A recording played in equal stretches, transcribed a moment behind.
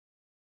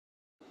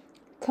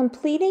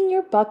Completing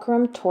your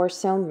Buckram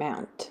torso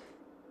mount.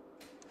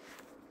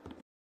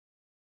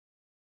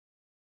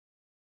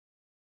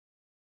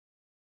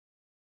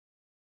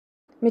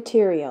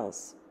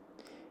 Materials.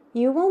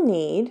 You will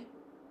need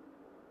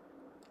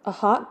a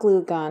hot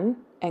glue gun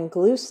and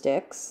glue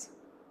sticks,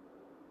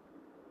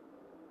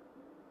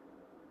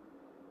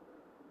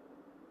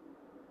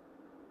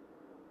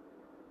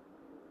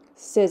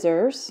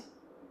 scissors.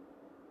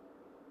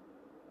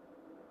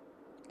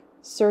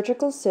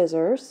 Surgical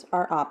scissors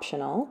are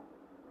optional,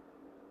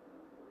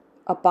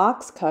 a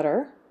box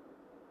cutter,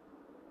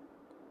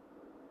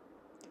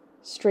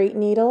 straight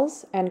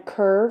needles and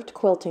curved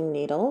quilting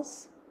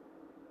needles,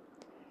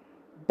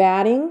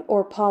 batting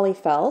or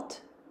polyfelt,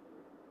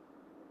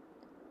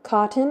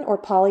 cotton or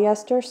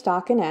polyester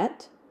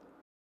stockinette,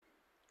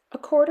 a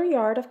 1/4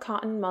 yard of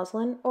cotton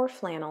muslin or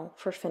flannel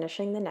for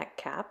finishing the neck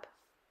cap,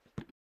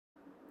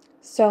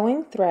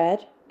 sewing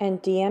thread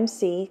and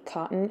DMC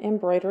cotton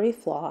embroidery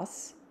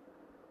floss,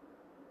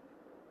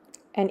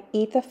 an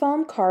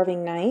Ethafoam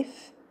carving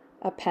knife,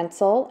 a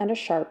pencil and a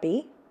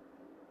Sharpie,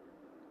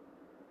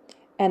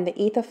 and the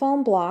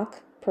Ethafoam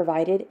block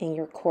provided in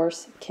your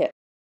course kit.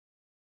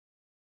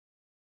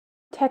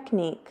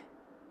 Technique.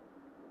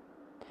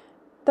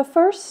 The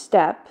first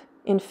step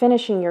in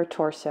finishing your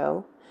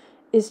torso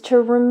is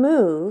to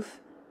remove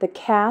the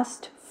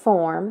cast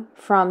form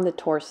from the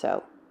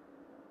torso.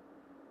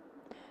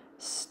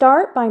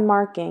 Start by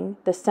marking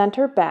the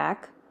center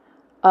back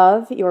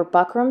of your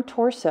Buckram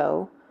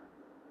torso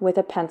with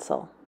a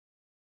pencil.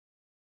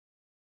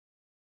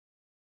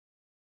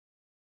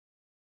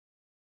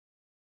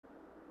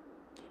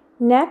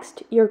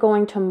 Next, you're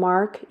going to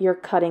mark your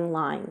cutting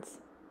lines.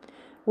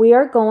 We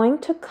are going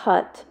to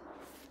cut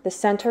the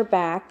center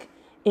back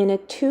in a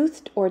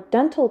toothed or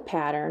dental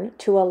pattern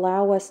to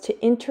allow us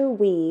to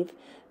interweave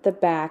the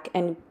back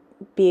and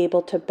be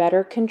able to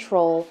better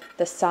control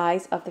the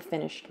size of the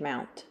finished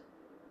mount.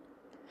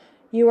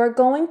 You are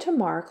going to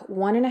mark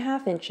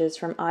 1.5 inches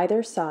from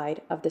either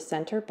side of the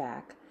center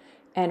back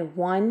and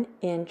 1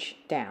 inch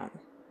down.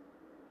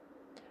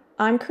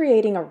 I'm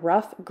creating a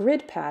rough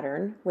grid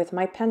pattern with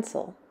my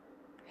pencil.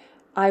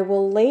 I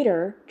will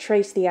later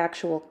trace the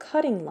actual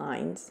cutting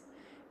lines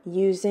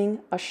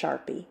using a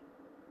Sharpie.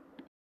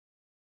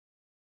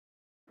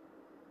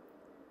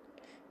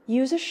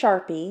 Use a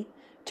Sharpie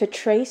to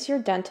trace your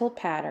dental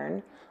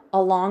pattern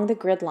along the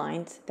grid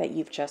lines that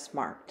you've just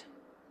marked.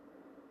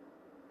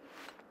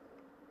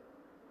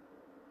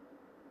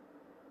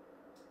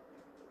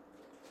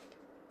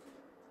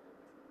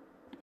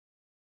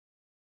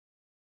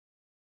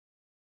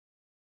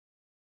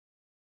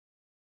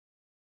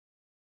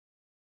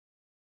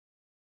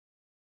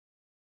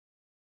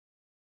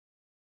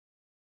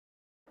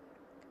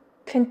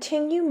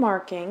 Continue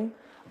marking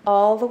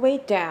all the way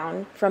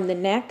down from the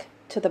neck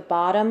to the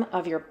bottom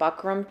of your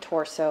Buckram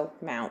torso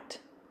mount.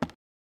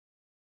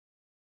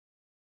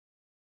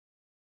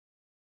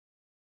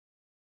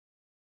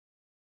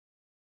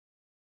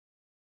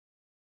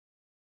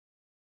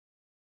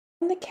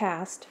 The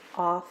cast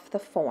off the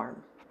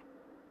form.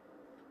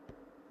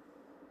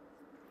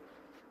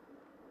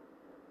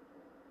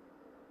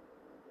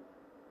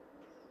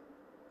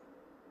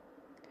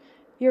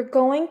 You're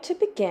going to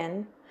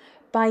begin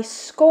by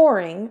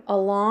scoring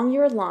along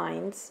your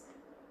lines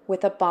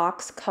with a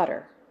box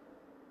cutter.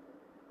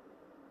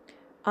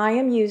 I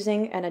am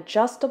using an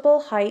adjustable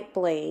height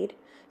blade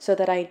so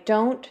that I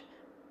don't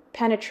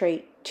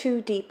penetrate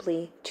too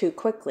deeply too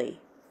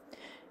quickly.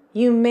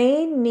 You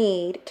may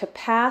need to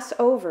pass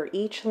over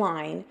each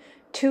line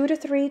 2 to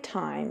 3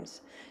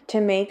 times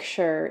to make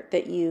sure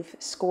that you've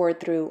scored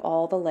through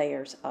all the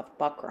layers of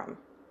Buckram.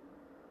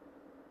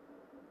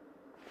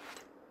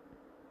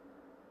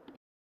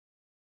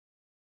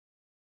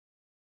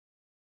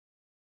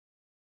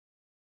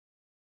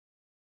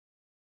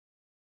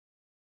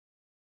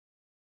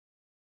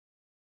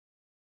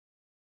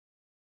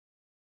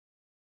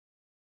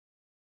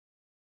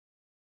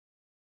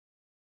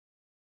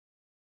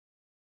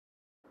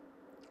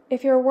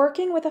 If you're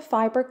working with a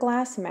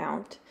fiberglass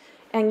mount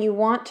and you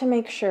want to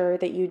make sure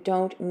that you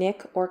don't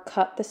nick or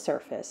cut the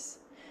surface,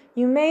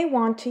 you may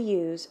want to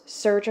use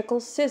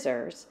surgical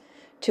scissors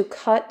to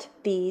cut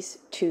these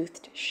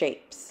toothed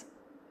shapes.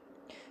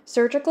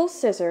 Surgical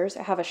scissors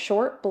have a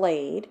short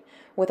blade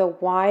with a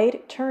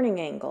wide turning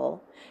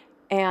angle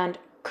and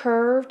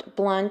curved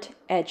blunt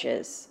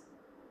edges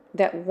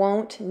that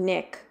won't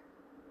nick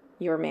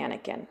your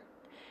mannequin.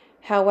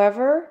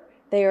 However,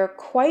 they are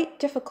quite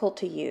difficult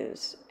to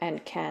use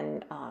and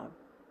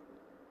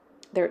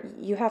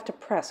you have to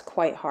press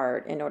quite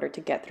hard in order to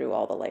get through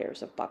all the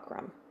layers of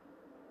Buckram.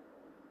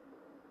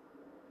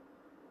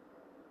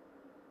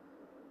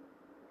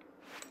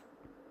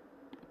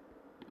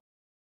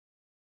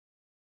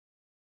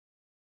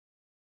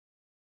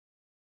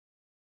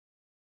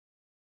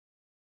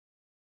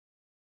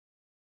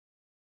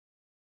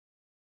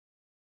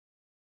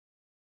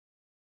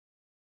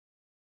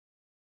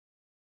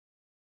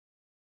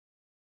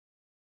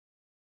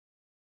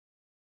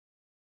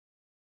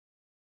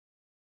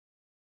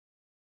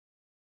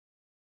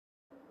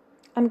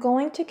 I'm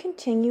going to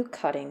continue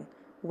cutting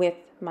with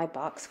my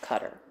box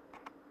cutter.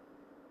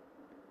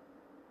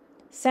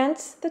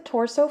 Since the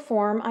torso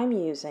form I'm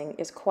using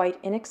is quite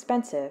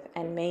inexpensive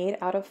and made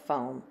out of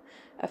foam,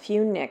 a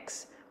few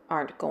nicks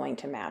aren't going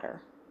to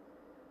matter.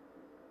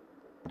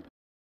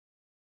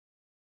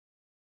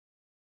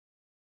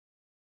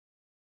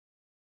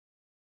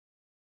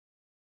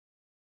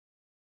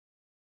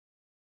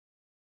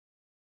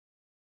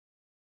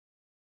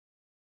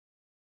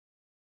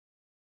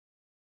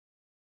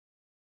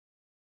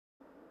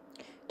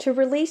 To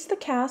release the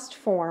cast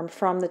form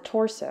from the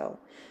torso,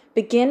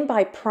 begin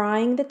by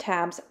prying the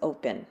tabs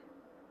open.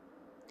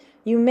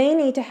 You may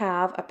need to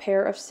have a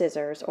pair of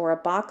scissors or a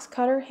box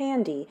cutter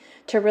handy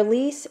to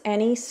release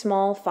any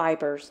small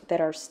fibers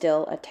that are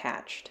still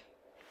attached.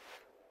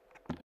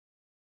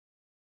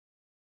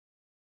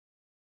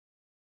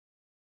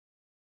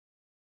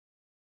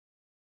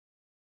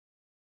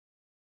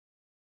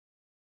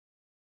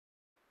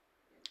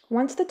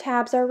 Once the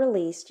tabs are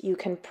released, you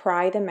can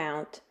pry the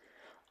mount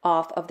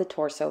off of the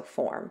torso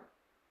form.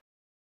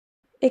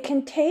 It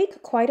can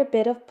take quite a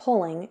bit of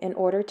pulling in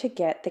order to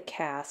get the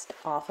cast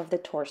off of the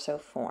torso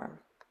form.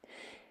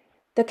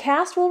 The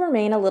cast will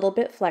remain a little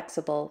bit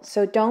flexible,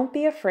 so don't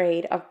be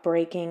afraid of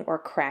breaking or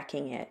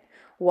cracking it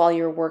while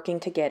you're working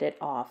to get it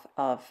off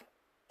of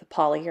the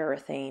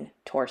polyurethane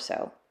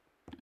torso.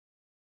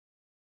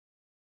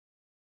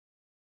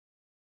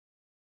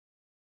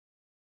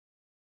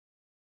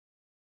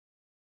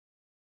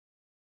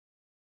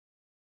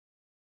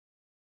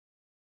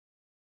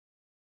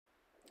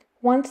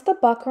 Once the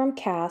Buckram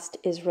cast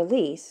is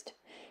released,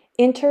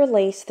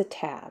 interlace the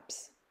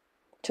tabs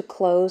to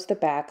close the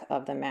back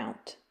of the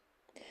mount.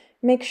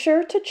 Make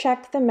sure to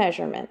check the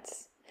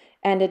measurements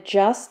and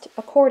adjust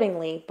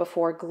accordingly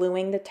before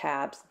gluing the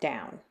tabs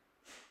down.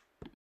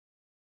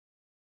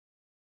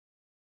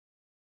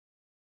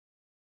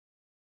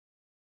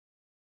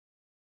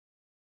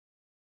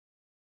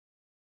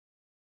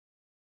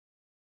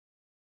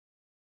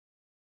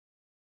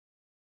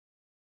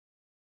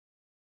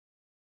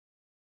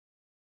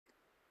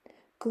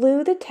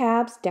 Glue the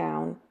tabs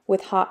down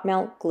with hot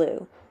melt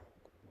glue.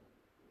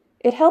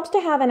 It helps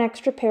to have an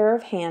extra pair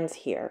of hands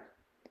here,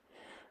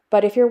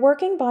 but if you're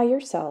working by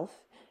yourself,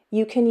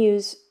 you can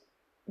use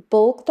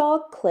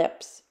bulldog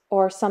clips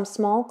or some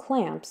small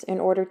clamps in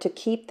order to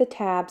keep the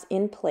tabs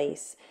in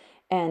place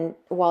and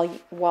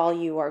while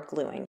you are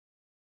gluing.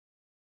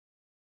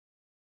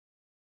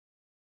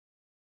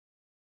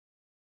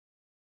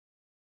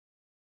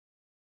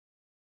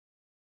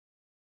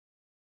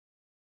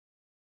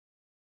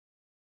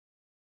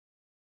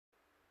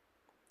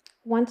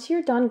 Once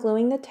you're done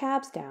gluing the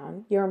tabs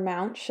down, your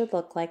mount should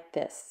look like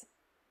this.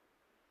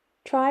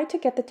 Try to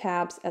get the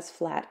tabs as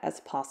flat as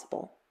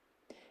possible.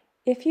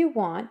 If you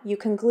want, you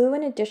can glue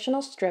an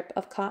additional strip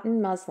of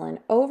cotton muslin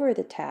over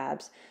the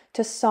tabs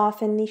to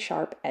soften the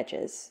sharp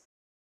edges.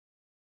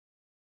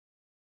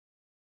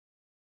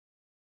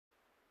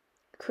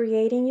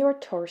 Creating your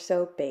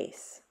torso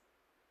base.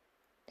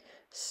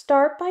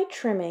 Start by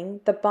trimming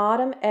the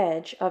bottom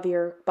edge of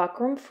your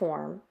buckram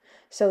form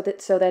so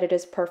that it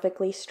is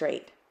perfectly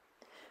straight.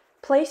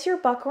 Place your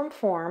buckram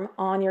form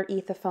on your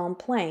ethafoam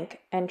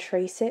plank and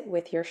trace it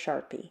with your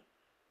Sharpie.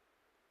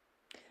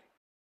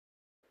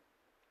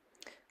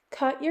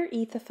 Cut your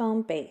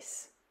ethafoam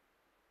base.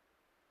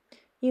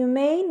 You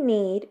may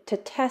need to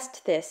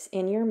test this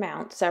in your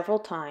mount several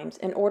times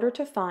in order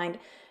to find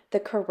the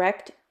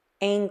correct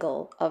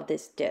angle of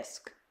this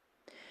disc.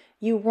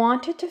 You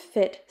want it to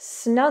fit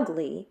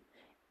snugly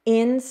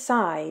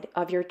inside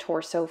of your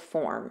torso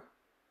form.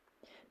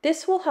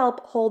 This will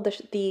help hold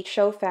the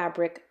show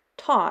fabric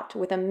taut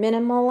with a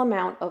minimal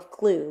amount of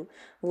glue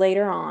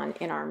later on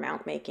in our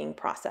mount making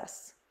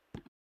process.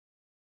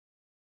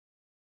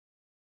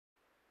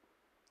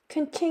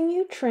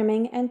 Continue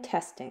trimming and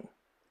testing.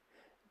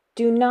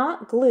 Do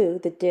not glue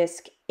the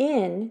disc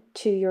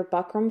into your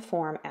buckram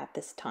form at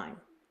this time.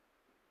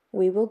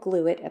 We will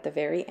glue it at the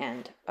very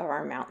end of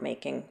our mount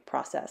making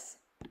process.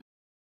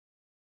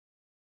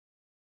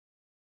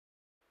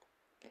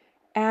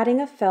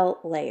 Adding a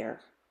felt layer.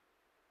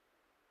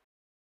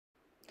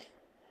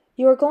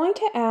 You are going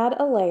to add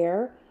a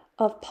layer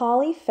of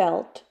poly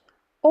felt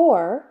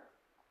or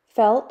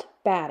felt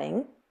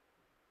batting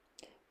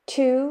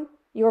to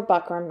your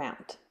buckram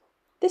mount.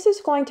 This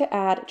is going to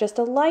add just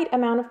a light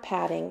amount of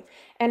padding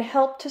and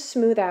help to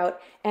smooth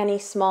out any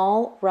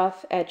small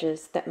rough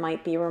edges that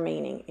might be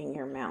remaining in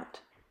your mount.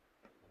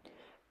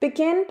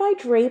 Begin by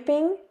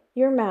draping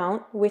your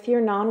mount with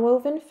your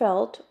non-woven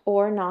felt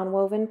or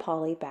non-woven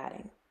poly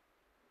batting.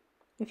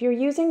 If you're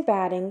using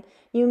batting,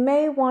 you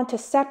may want to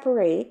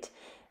separate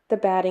the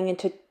batting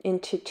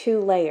into two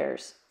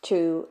layers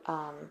so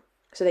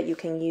that you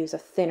can use a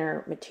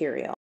thinner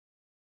material.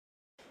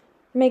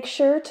 Make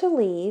sure to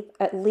leave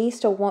at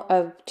least a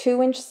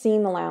 2-inch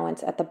seam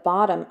allowance at the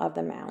bottom of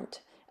the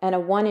mount and a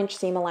 1-inch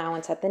seam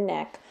allowance at the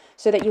neck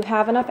so that you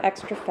have enough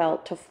extra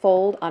felt to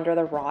fold under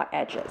the raw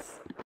edges.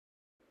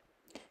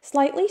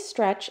 Slightly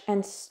stretch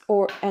and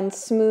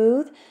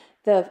smooth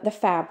the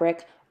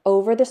fabric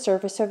over the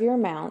surface of your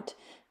mount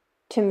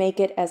to make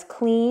it as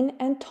clean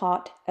and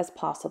taut as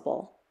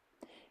possible.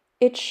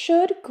 It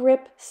should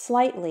grip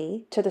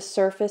slightly to the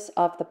surface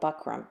of the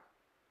buckram.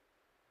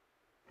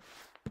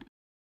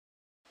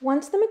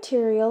 Once the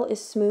material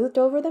is smoothed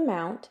over the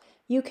mount,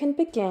 you can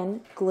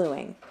begin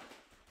gluing.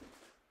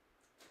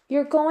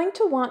 You're going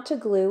to want to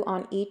glue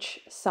on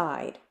each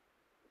side.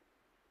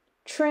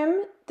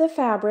 Trim the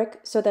fabric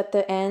so that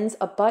the ends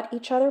abut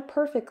each other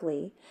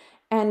perfectly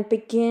and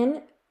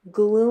begin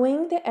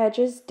gluing the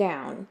edges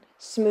down,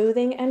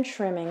 smoothing and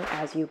trimming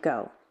as you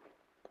go.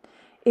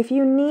 If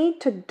you need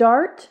to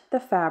dart the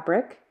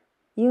fabric,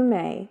 you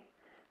may.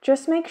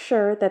 Just make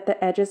sure that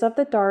the edges of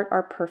the dart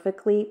are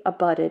perfectly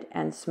abutted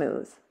and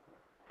smooth.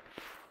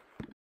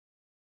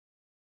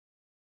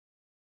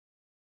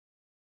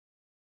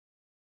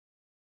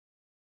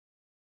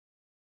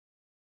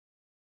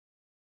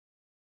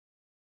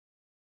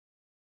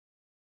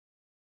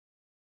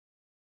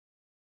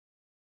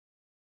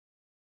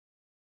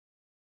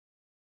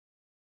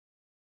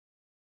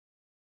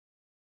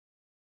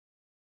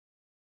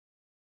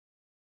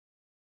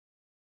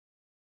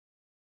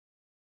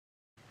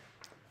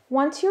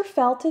 Once your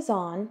felt is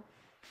on,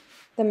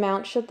 the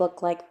mount should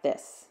look like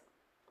this.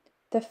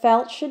 The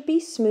felt should be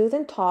smooth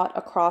and taut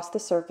across the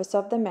surface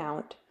of the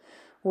mount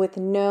with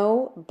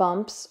no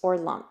bumps or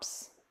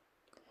lumps.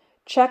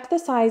 Check the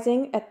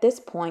sizing at this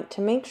point to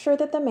make sure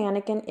that the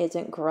mannequin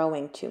isn't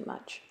growing too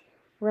much.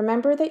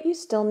 Remember that you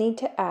still need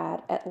to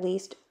add at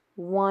least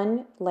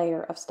one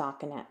layer of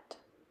stockinette.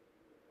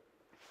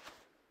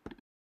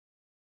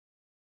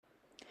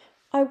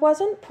 I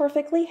wasn't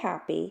perfectly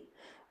happy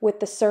with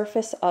the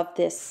surface of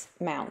this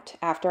mount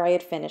after I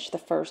had finished the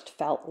first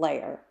felt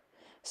layer.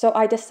 So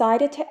I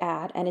decided to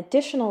add an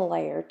additional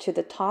layer to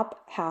the top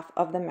half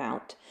of the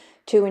mount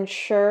to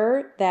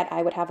ensure that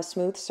I would have a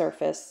smooth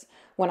surface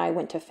when I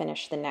went to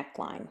finish the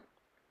neckline.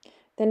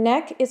 The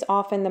neck is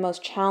often the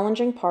most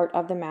challenging part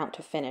of the mount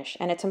to finish,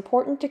 and it's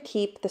important to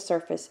keep the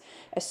surface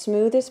as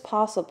smooth as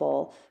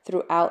possible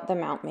throughout the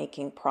mount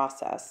making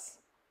process.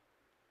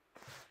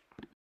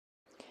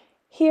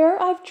 Here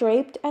I've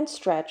draped and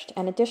stretched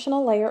an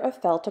additional layer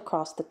of felt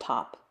across the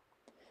top.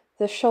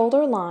 The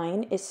shoulder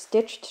line is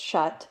stitched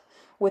shut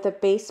with a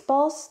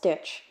baseball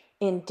stitch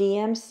in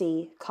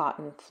DMC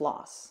cotton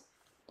floss.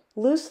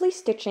 Loosely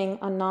stitching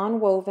a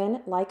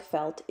non-woven like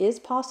felt is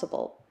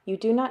possible. You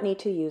do not need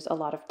to use a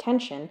lot of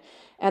tension,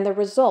 and the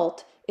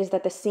result is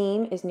that the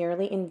seam is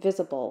nearly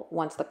invisible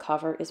once the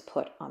cover is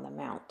put on the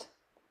mount.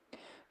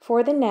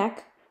 For the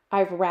neck,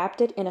 I've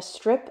wrapped it in a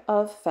strip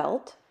of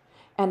felt,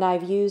 and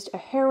I've used a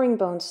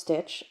herringbone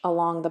stitch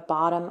along the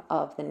bottom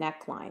of the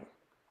neckline.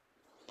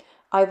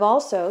 I've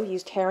also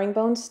used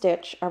herringbone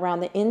stitch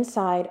around the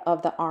inside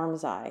of the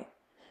arm's eye,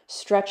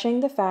 stretching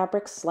the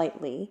fabric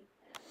slightly.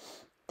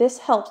 This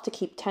helps to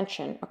keep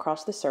tension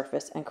across the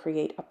surface and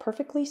create a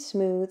perfectly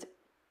smooth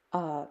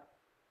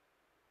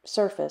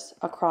surface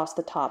across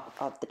the top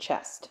of the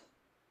chest.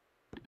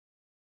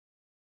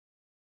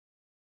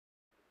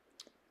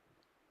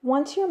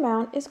 Once your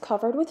mount is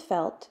covered with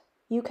felt,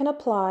 you can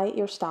apply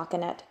your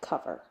stockinette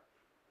cover.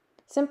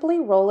 Simply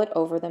roll it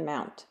over the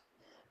mount,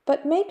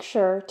 but make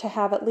sure to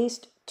have at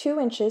least 2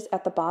 inches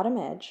at the bottom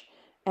edge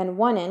and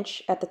 1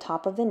 inch at the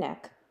top of the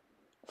neck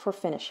for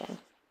finishing.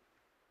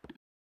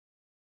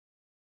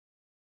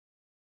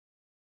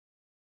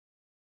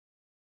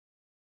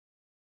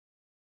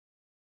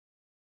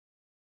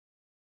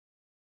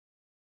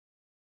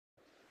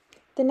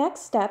 The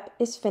next step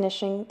is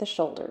finishing the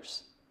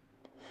shoulders.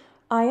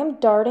 I am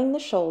darting the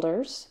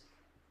shoulders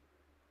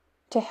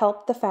to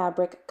help the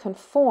fabric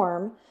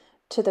conform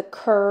to the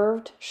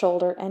curved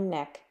shoulder and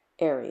neck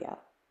area.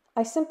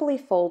 I simply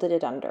folded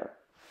it under.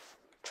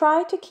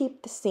 Try to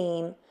keep the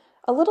seam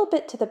a little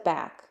bit to the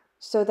back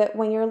so that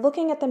when you're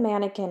looking at the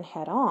mannequin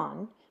head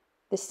on,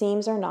 the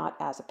seams are not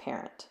as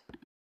apparent.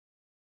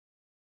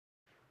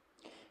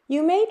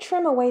 You may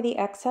trim away the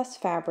excess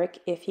fabric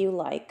if you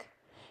like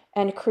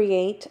and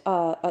create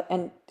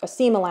a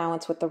seam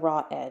allowance with the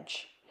raw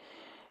edge.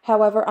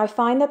 However, I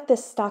find that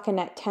this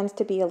stockinette tends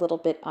to be a little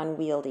bit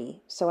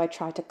unwieldy, so I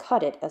try to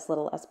cut it as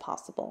little as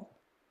possible.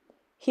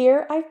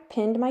 Here I've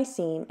pinned my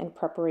seam in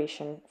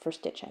preparation for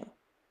stitching.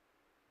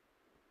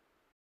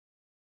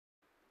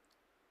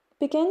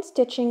 Begin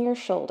stitching your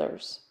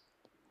shoulders.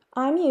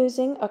 I'm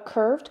using a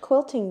curved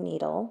quilting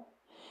needle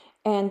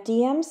and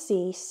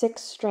DMC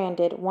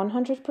 6-stranded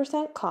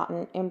 100%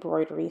 cotton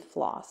embroidery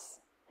floss.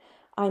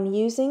 I'm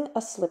using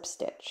a slip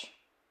stitch.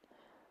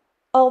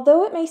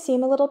 Although it may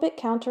seem a little bit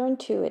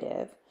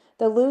counterintuitive,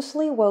 the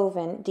loosely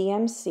woven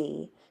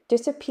DMC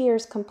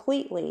disappears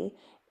completely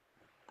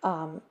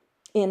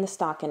in the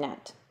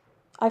stockinette.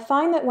 I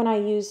find that when I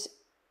use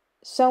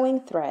sewing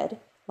thread,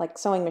 like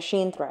sewing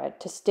machine thread,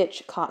 to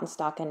stitch cotton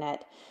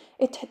stockinette,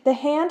 the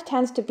hand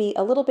tends to be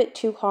a little bit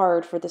too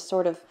hard for the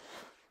sort of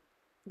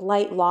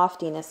light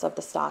loftiness of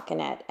the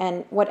stockinette.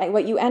 And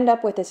what you end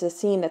up with is a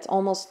seam that's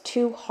almost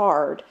too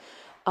hard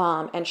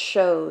and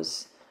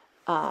shows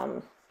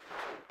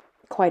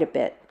quite a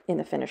bit in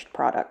the finished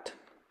product.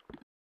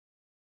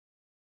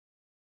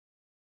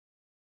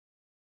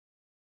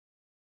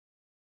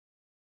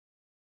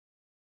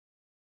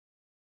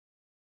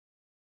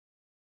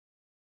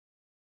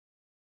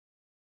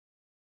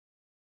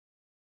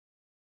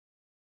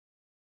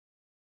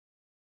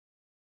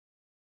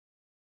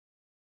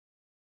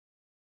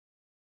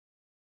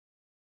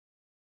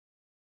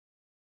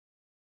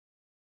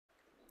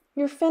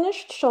 Your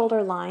finished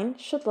shoulder line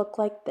should look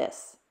like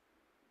this.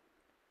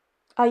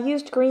 I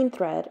used green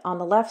thread on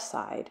the left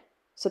side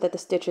so that the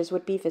stitches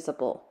would be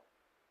visible.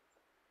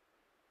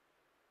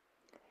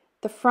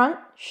 The front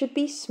should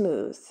be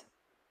smooth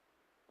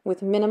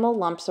with minimal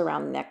lumps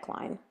around the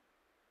neckline.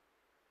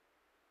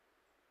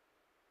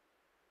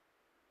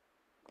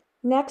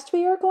 Next,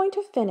 we are going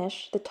to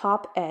finish the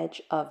top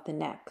edge of the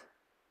neck.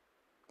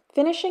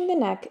 Finishing the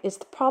neck is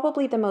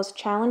probably the most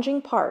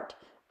challenging part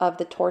of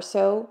the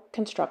torso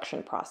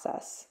construction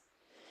process.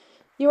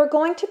 You are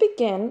going to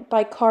begin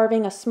by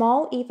carving a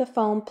small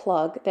ethafoam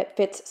plug that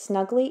fits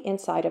snugly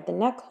inside of the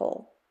neck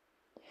hole.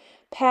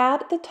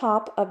 Pad the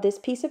top of this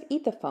piece of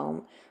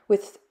ethafoam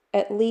with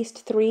at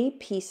least 3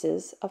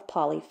 pieces of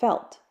poly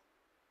felt.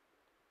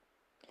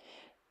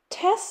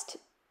 Test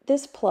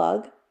this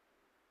plug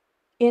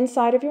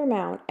inside of your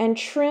mount and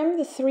trim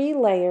the 3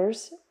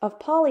 layers of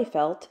poly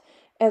felt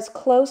as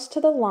close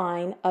to the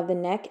line of the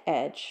neck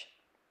edge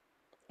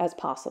as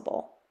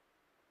possible.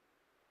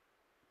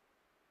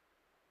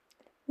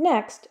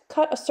 Next,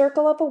 cut a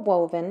circle of a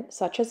woven,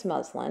 such as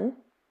muslin,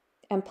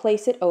 and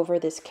place it over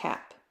this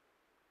cap.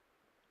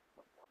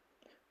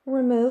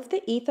 Remove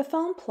the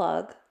ethafoam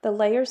plug, the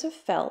layers of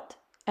felt,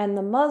 and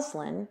the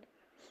muslin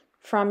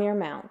from your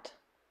mount.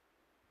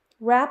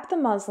 Wrap the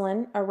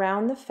muslin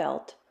around the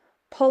felt,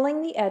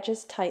 pulling the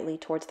edges tightly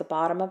towards the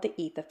bottom of the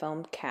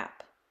ethafoam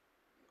cap.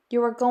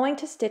 You are going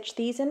to stitch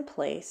these in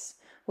place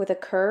with a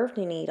curved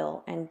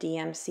needle and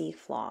DMC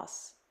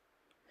floss.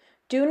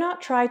 Do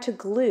not try to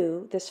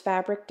glue this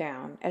fabric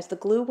down, as the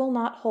glue will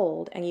not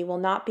hold and you will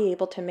not be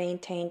able to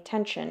maintain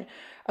tension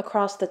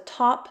across the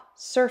top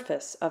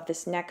surface of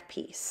this neck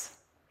piece.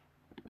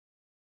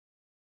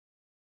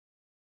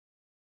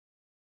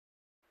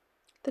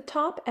 The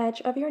top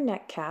edge of your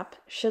neck cap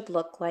should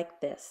look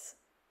like this.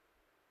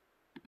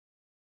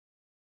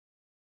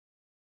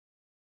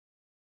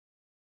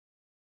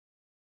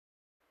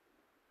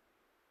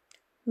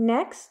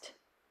 Next,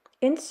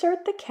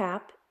 insert the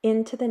cap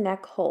into the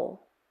neck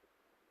hole.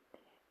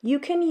 You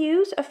can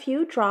use a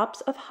few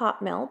drops of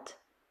hot melt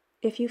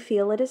if you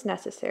feel it is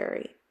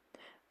necessary,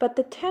 but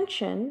the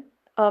tension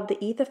of the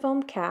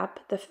ethafoam cap,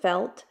 the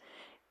felt,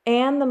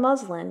 and the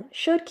muslin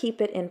should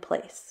keep it in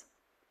place.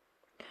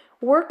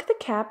 Work the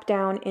cap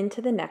down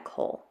into the neck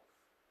hole.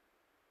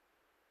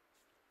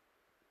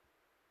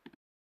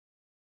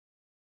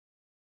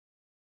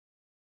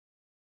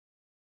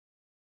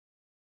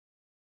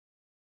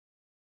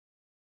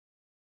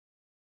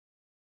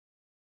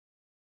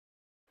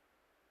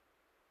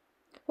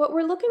 What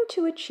we're looking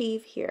to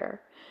achieve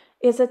here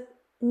is a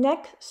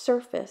neck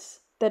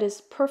surface that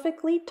is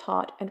perfectly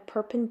taut and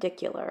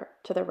perpendicular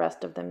to the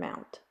rest of the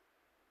mount.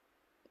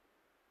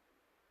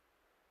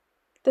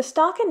 The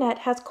stockinette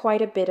has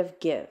quite a bit of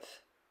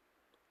give.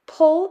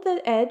 Pull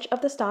the edge of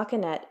the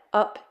stockinette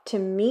up to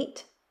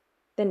meet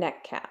the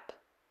neck cap.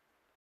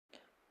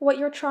 What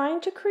you're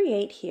trying to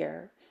create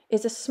here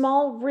is a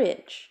small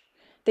ridge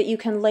that you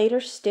can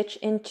later stitch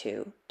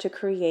into to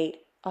create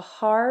a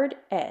hard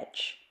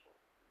edge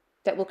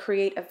that will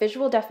create a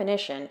visual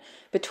definition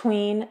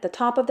between the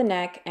top of the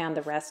neck and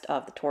the rest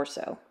of the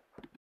torso.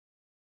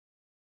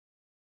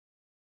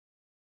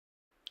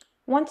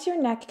 Once your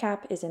neck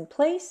cap is in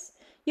place,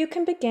 you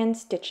can begin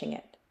stitching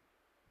it.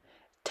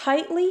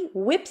 Tightly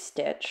whip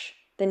stitch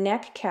the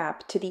neck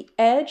cap to the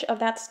edge of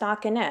that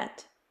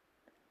stockinette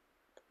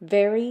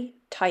very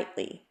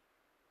tightly.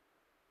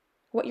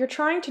 What you're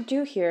trying to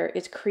do here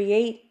is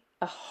create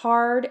a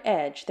hard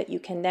edge that you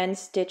can then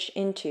stitch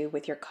into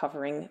with your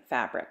covering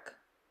fabric.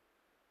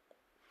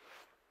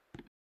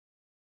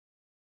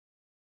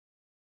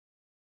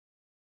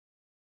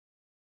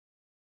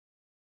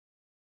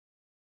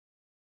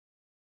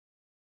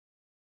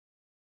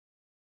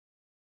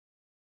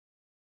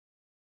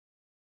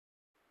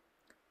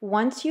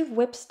 Once you've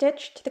whip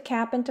stitched the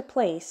cap into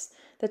place,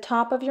 the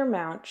top of your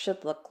mount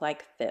should look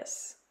like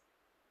this.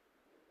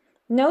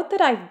 Note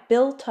that I've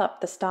built up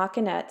the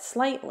stockinette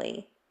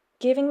slightly,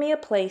 giving me a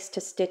place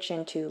to stitch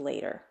into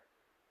later.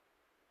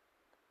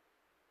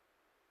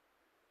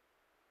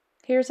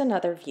 Here's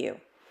another view.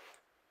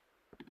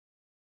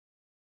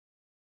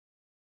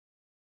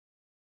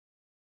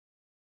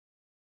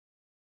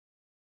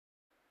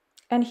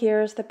 And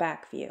here's the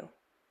back view.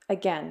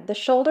 Again, the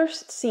shoulder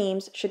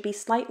seams should be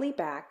slightly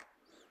back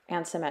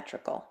and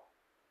symmetrical,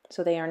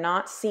 so they are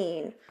not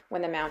seen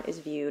when the mount is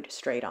viewed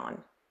straight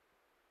on.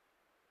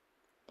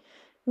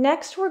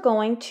 Next, we're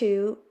going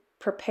to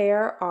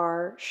prepare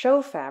our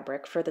show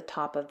fabric for the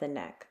top of the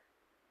neck.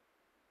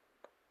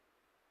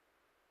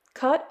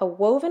 Cut a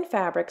woven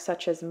fabric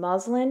such as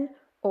muslin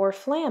or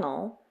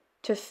flannel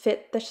to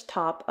fit the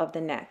top of the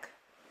neck.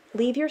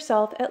 Leave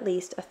yourself at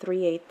least a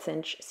 3/8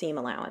 inch seam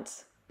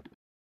allowance.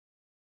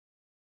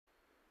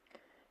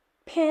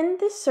 Pin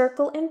this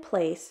circle in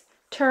place,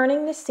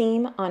 turning the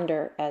seam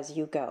under as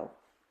you go.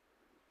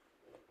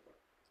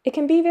 It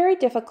can be very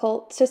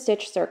difficult to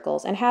stitch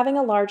circles, and having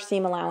a large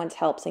seam allowance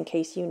helps in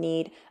case you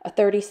need a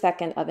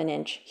 32nd of an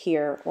inch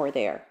here or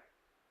there.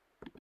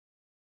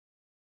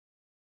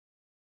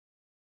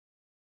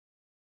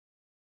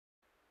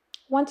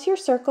 Once your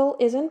circle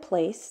is in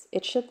place,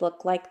 it should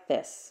look like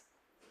this.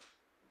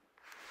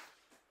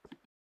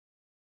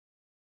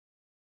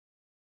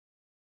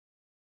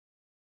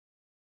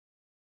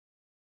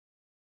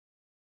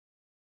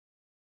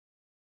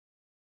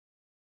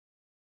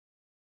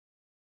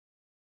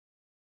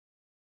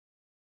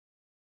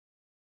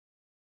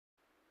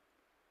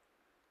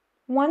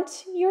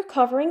 Once your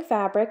covering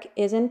fabric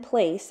is in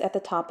place at the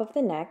top of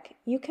the neck,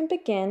 you can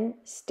begin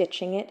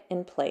stitching it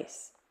in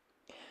place.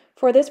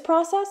 For this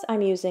process,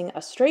 I'm using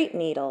a straight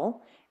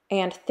needle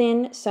and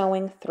thin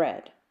sewing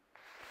thread.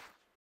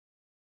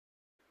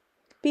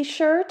 Be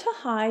sure to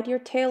hide your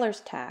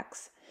tailor's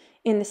tacks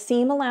in the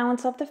seam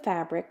allowance of the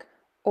fabric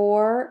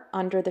or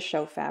under the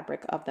show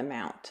fabric of the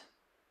mount.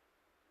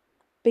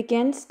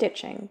 Begin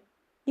stitching.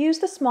 Use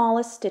the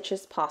smallest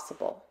stitches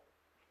possible.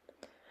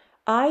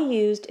 I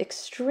used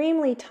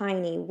extremely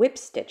tiny whip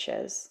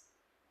stitches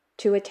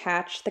to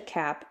attach the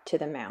cap to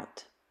the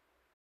mount,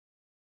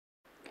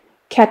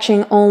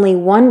 catching only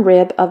one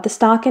rib of the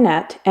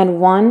stockinette and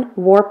one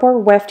warp or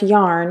weft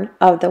yarn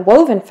of the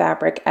woven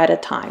fabric at a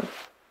time.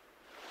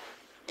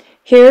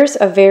 Here's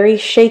a very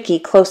shaky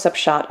close-up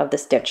shot of the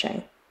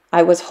stitching.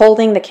 I was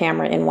holding the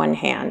camera in one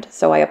hand,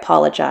 so I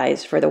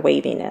apologize for the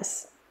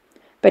waviness.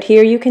 But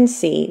here you can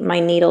see my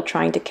needle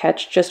trying to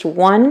catch just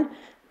one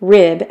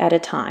rib at a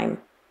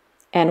time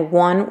and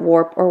one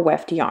warp or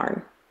weft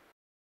yarn.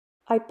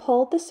 I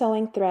pulled the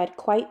sewing thread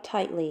quite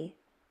tightly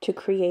to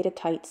create a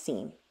tight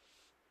seam.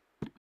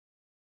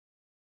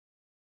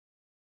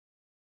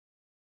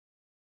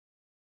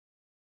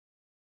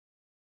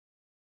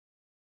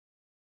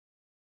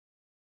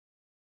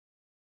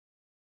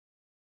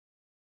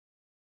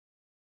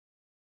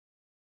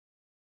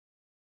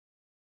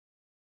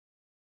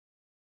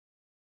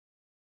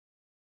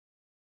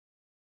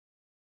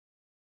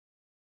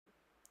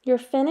 Your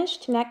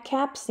finished neck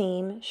cap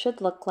seam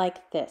should look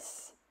like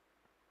this.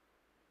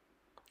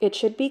 It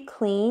should be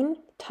clean,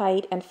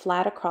 tight, and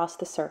flat across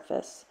the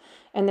surface,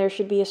 and there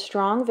should be a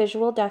strong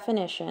visual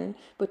definition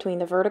between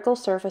the vertical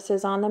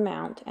surfaces on the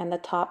mount and the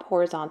top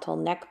horizontal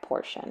neck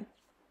portion.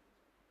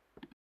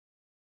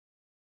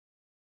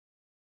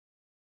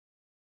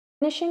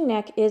 Finishing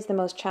neck is the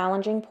most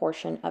challenging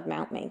portion of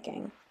mount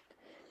making.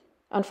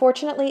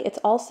 Unfortunately, it's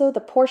also the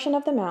portion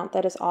of the mount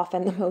that is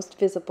often the most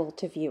visible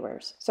to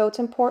viewers, so it's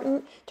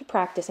important to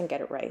practice and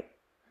get it right.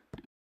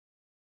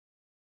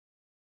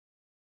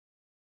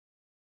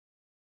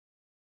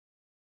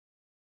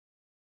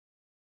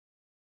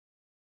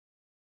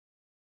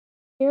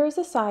 Here is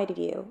a side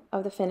view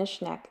of the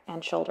finished neck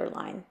and shoulder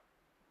line.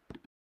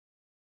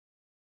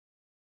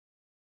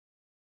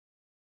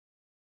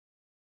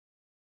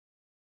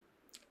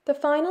 The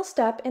final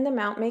step in the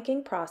mount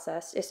making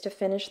process is to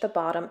finish the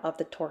bottom of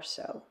the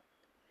torso.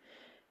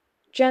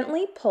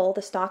 Gently pull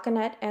the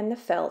stockinette and the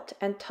felt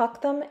and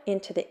tuck them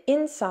into the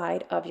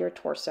inside of your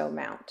torso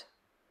mount.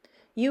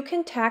 You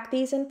can tack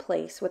these in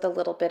place with a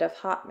little bit of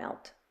hot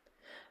melt,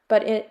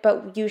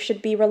 but you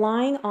should be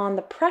relying on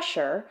the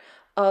pressure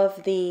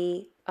of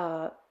the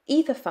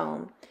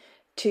ethafoam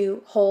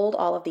to hold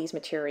all of these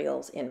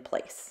materials in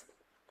place.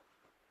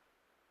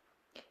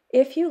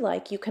 If you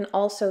like, you can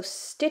also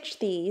stitch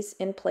these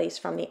in place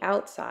from the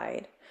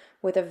outside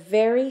with a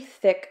very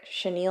thick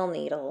chenille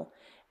needle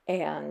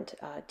and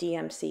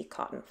DMC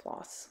cotton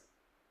floss.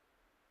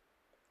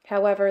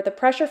 However, the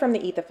pressure from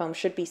the ethafoam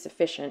should be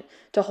sufficient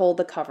to hold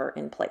the cover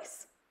in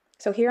place.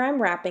 So here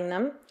I'm wrapping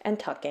them and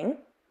tucking,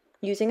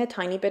 using a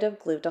tiny bit of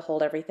glue to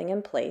hold everything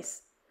in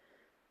place,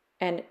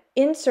 and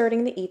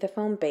inserting the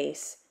ethafoam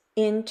base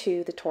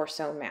into the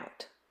torso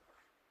mount.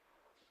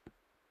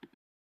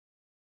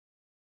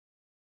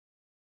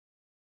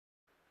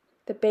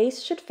 The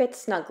base should fit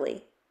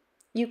snugly.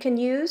 You can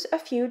use a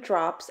few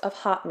drops of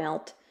hot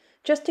melt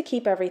just to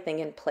keep everything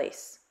in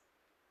place.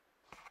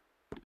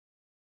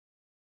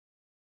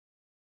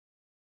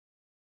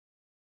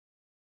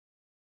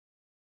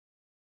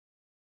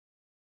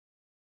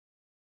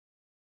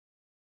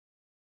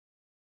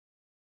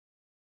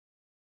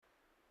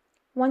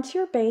 Once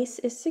your base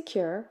is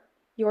secure,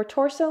 your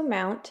torso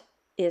mount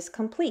is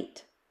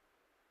complete.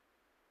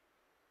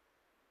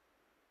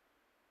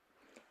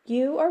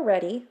 You are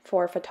ready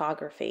for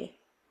photography.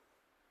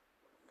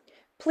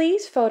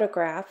 Please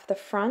photograph the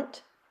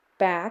front,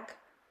 back,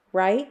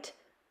 right,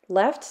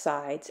 left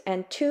sides,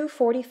 and two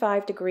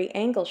 45-degree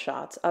angle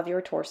shots of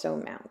your torso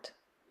mount.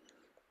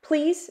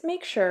 Please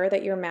make sure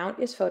that your mount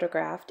is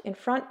photographed in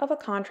front of a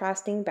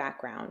contrasting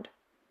background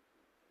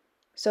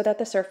so that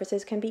the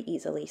surfaces can be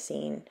easily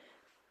seen.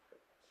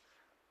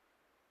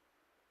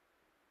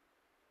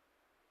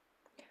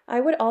 I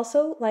would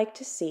also like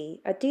to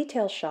see a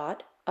detail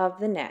shot of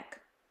the neck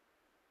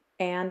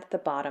and the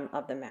bottom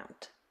of the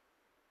mount.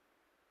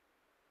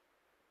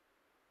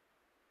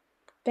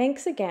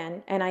 Thanks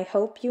again, and I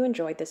hope you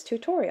enjoyed this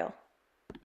tutorial.